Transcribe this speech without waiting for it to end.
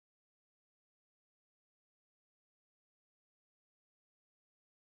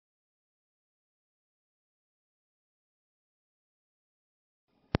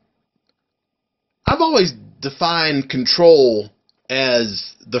I've always defined control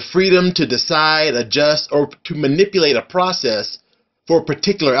as the freedom to decide, adjust, or to manipulate a process for a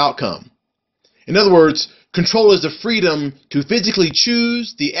particular outcome. In other words, control is the freedom to physically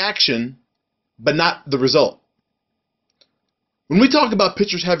choose the action, but not the result. When we talk about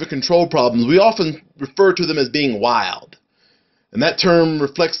pitchers having control problems, we often refer to them as being wild. And that term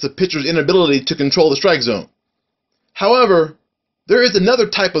reflects the pitcher's inability to control the strike zone. However, there is another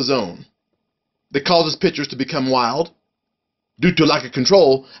type of zone that causes pitchers to become wild due to lack of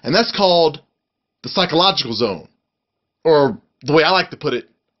control, and that's called the psychological zone, or the way I like to put it,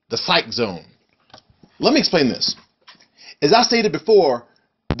 the Psych Zone. Let me explain this. As I stated before,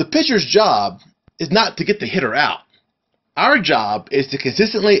 the pitcher's job is not to get the hitter out. Our job is to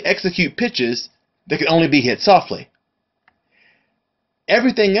consistently execute pitches that can only be hit softly.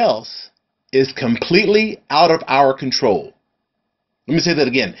 Everything else is completely out of our control. Let me say that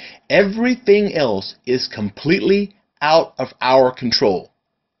again. Everything else is completely out of our control.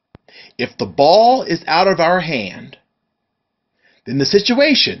 If the ball is out of our hand, then the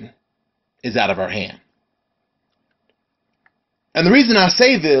situation is out of our hand. And the reason I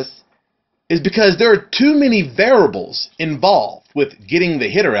say this is because there are too many variables involved with getting the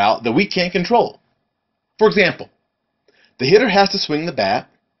hitter out that we can't control. For example, the hitter has to swing the bat,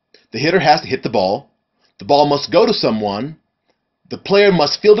 the hitter has to hit the ball must go to someone, the player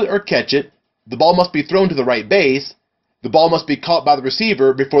must field it or catch it, the ball must be thrown to the right base, the ball must be caught by the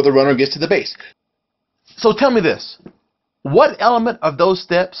receiver before the runner gets to the base. So tell me this, what element of those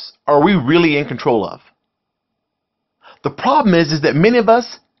steps are we really in control of? The problem is that many of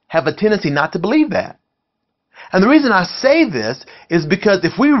us have a tendency not to believe that. And the reason I say this is because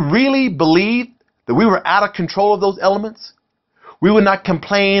if we really believed that we were out of control of those elements, we would not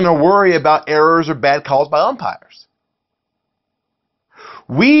complain or worry about errors or bad calls by umpires.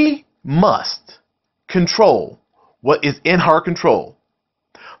 We must control what is in our control,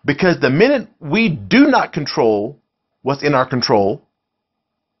 because the minute we do not control what's in our control,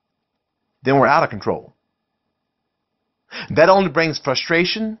 then we're out of control. That only brings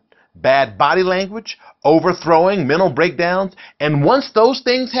frustration, bad body language, overthrowing, mental breakdowns, and once those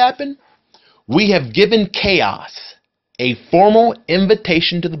things happen, we have given chaos a formal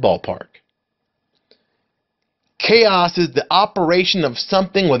invitation to the ballpark. Chaos is the operation of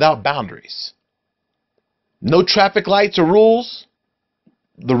something without boundaries. No traffic lights or rules,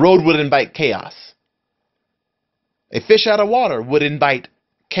 the road would invite chaos. A fish out of water would invite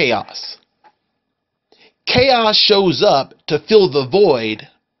chaos. Chaos shows up to fill the void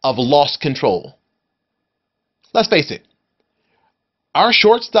of lost control. Let's face it, our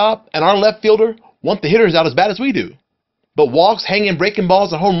shortstop and our left fielder want the hitters out as bad as we do. But walks, hanging, breaking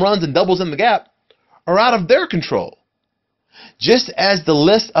balls, and home runs and doubles in the gap are out of their control. Just as the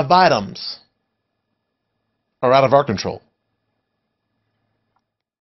list of items are out of our control.